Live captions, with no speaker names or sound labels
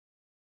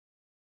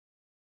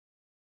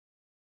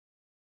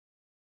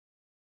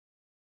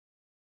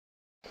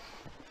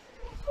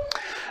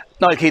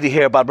Niall Keaty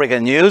here,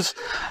 Balbriggan News.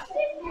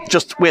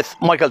 Just with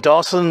Michael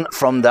Dawson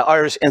from the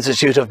Irish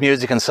Institute of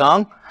Music and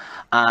Song,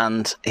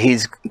 and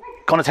he's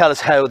going to tell us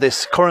how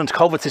this current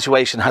COVID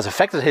situation has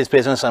affected his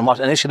business and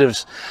what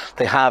initiatives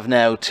they have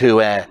now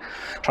to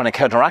trying to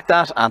counteract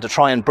that and to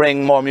try and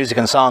bring more music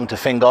and song to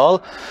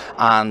Fingal.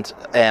 And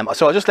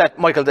so I'll just let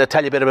Michael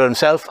tell you a bit about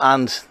himself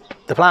and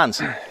the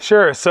plans.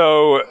 Sure.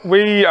 So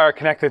we are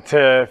connected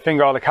to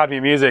Fingal Academy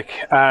of Music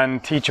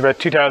and teach about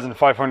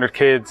 2,500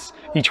 kids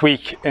each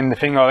week in the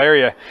Fingal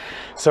area.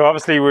 So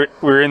obviously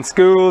we're in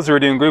schools, we're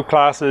doing group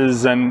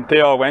classes, and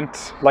they all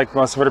went like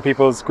most of other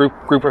people's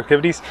group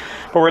activities.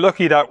 But we're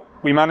lucky that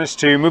we managed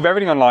to move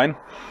everything online.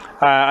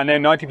 And now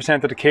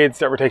 90% of the kids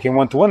that were taking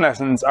one-to-one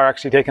lessons are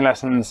actually taking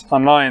lessons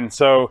online.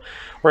 So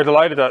we're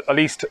delighted that at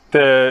least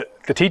the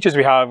teachers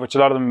we have, which a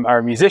lot of them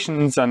are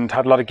musicians and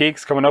had a lot of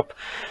gigs coming up,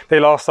 they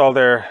lost all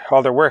their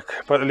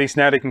work, but at least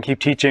now they can keep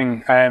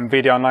teaching via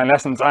the online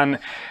lessons. And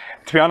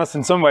to be honest,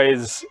 in some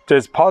ways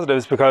there's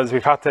positives because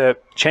we've had to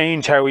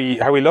change how we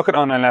look at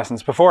online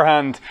lessons.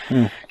 Beforehand,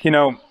 you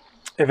know,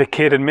 if a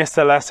kid had missed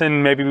a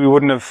lesson, maybe we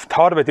wouldn't have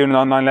thought about doing an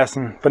online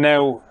lesson. But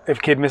now, if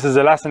a kid misses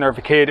a lesson, or if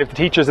the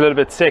teacher's a little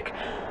bit sick,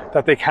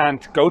 that they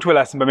can't go to a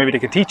lesson, but maybe they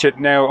can teach it,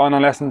 now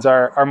online lessons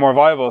are more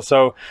viable.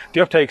 So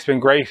the uptake's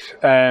been great.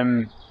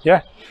 Yeah,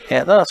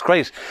 no, that's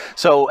great.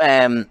 So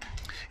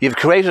you've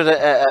created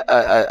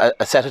a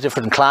set of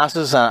different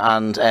classes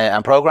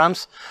and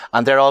programs,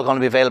 and they're all going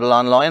to be available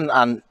online.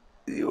 And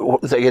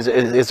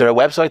is there a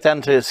website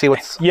then to see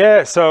what's...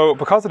 Yeah, so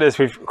because of this,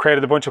 we've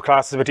created a bunch of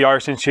classes with the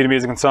Irish Institute of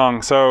Music and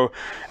Song. So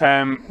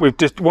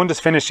one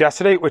just finished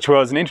yesterday, which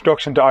was an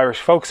introduction to Irish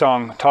folk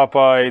song taught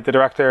by the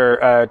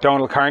director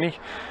Donald Carney.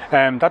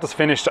 That just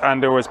finished,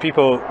 and there was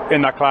people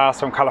in that class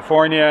from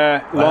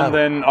California,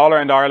 London, all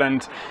around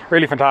Ireland.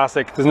 Really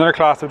fantastic. There's another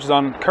class which is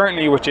on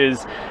currently, which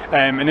is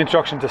an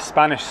introduction to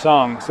Spanish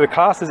songs. So the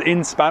class is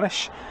in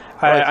Spanish.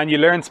 And you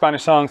learn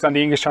Spanish songs and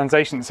the English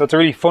translation. So it's a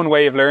really fun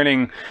way of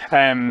learning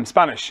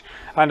Spanish.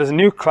 And there's a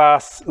new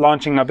class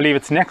launching, I believe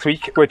it's next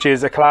week, which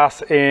is a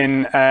class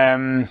in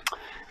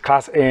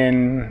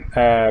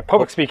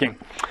public speaking.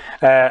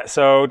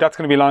 So that's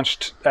going to be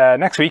launched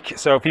next week.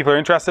 So if people are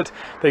interested,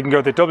 they can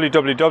go to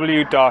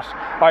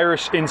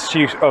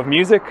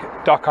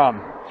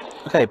www.irishinstituteofmusic.com.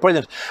 Okay,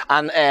 brilliant.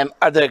 And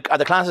are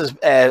the classes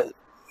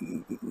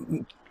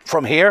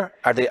from here?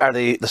 Are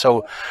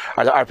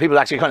people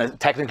actually kind of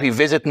technically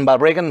visiting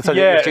Balbriggan? So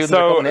yeah, students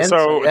are coming in?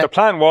 So the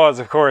plan was,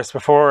 of course,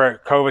 before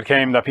COVID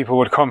came, that people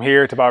would come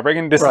here to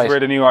Balbriggan. This is where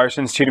the new Irish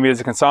Institute of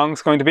Music and Song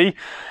is going to be.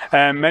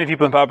 Many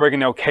people in Balbriggan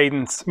know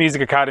Cadence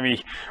Music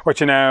Academy,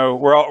 which now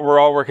we're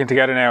all working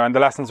together now, and the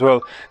lessons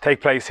will take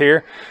place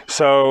here.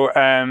 So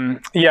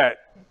yeah,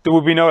 there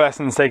will be no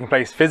lessons taking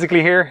place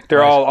physically here.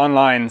 They're all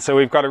online. So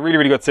we've got a really,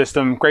 really good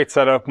system, great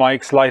setup,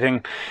 mics,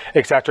 lighting,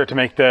 etc., to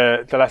make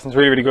the lessons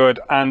really, really good.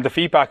 And the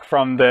feedback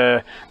from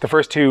the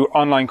first two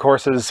online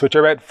courses, which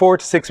are about 4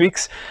 to 6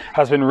 weeks,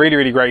 has been really,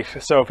 really great.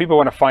 So if people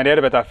want to find out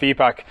about that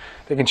feedback,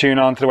 they can tune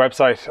on to the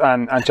website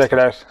and check it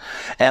out.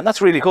 And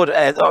that's really good.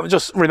 I'm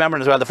just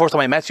remembering as well, the first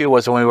time I met you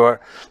was when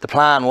the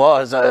plan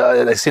was,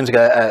 it seems like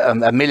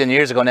a million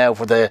years ago now,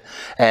 for the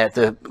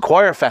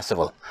choir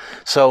festival.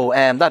 So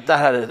that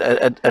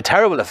had a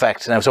terrible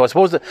effect now. So I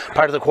suppose that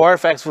part of the choir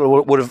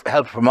festival would have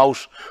helped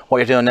promote what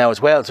you're doing now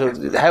as well. So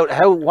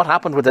what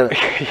happened with in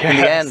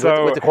the end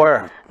with the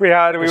choir? We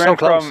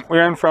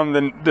went from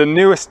the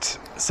newest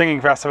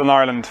singing festival in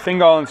Ireland,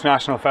 Fingal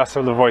International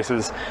Festival of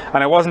Voices,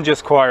 and it wasn't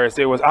just choirs,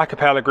 it was a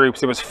cappella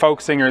groups, it was folk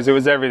singers, it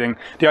was everything.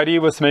 The idea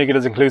was to make it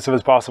as inclusive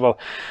as possible,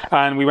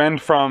 and we went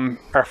from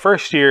our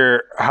first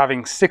year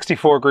having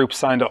 64 groups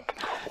signed up.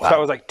 Wow. So that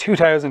was like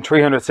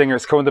 2,300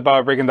 singers coming to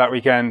Balbriggan that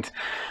weekend.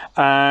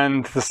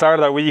 And the start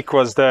of that week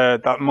was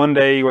that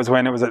Monday was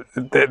when it was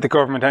the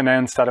government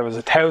announced that it was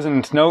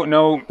 1,000,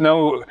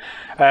 no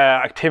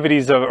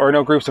activities or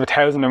no groups of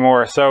 1,000 or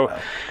more. So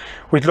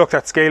we looked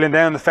at scaling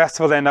down the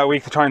festival then that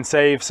week to try and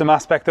save some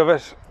aspect of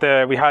it.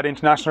 We had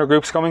international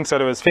groups coming, so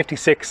there was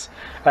 56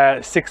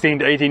 16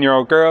 to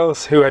 18-year-old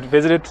girls who had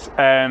visited,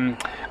 and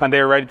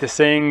they were ready to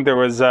sing. There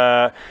was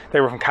they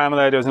were from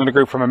Canada. There was another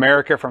group from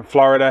America, from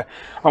Florida,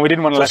 and we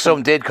didn't want to let them.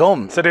 Some did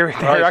come. So they were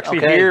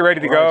actually here,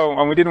 ready to go,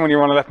 and we didn't want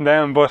to let them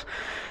down. But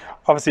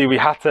obviously we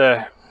had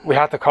to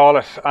call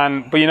it.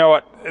 But you know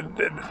what,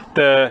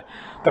 the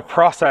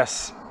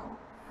process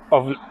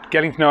of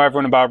getting to know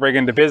everyone in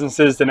Balbriggan, the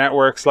businesses, the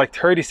networks, like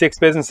 36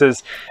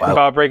 businesses in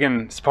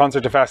Balbriggan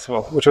sponsored the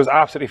festival, which was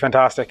absolutely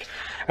fantastic.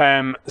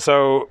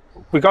 So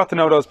we got to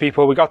know those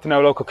people, we got to know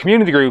local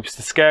community groups,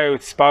 the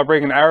Scouts,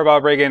 Balbriggan, our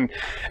Balbriggan,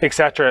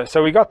 etc.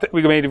 So we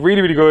made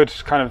really, really good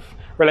kind of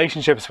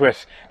relationships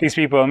with these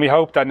people, and we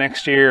hope that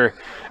next year,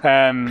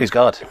 please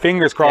God,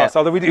 fingers crossed,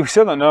 although we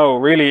still don't know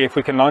really if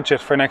we can launch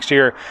it for next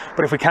year,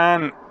 but if we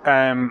can,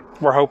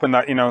 we're hoping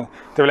that, you know,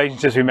 the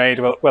relationships we made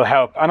will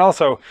help. And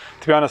also,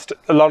 to be honest,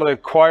 a lot of the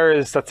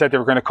choirs that said they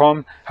were going to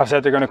come have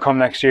said they're going to come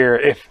next year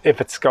if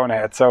it's going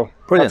ahead. So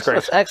brilliant.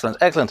 That's great. That's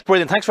excellent.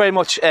 Brilliant. Thanks very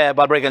much,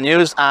 Balbriggan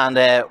News, and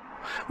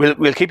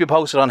we'll keep you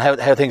posted on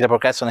how things are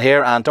progressing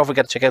here, and don't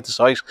forget to check out the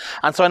site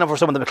and sign up for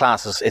some of the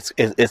classes.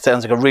 It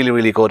sounds like a really,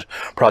 really good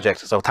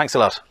project. So thanks a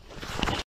lot.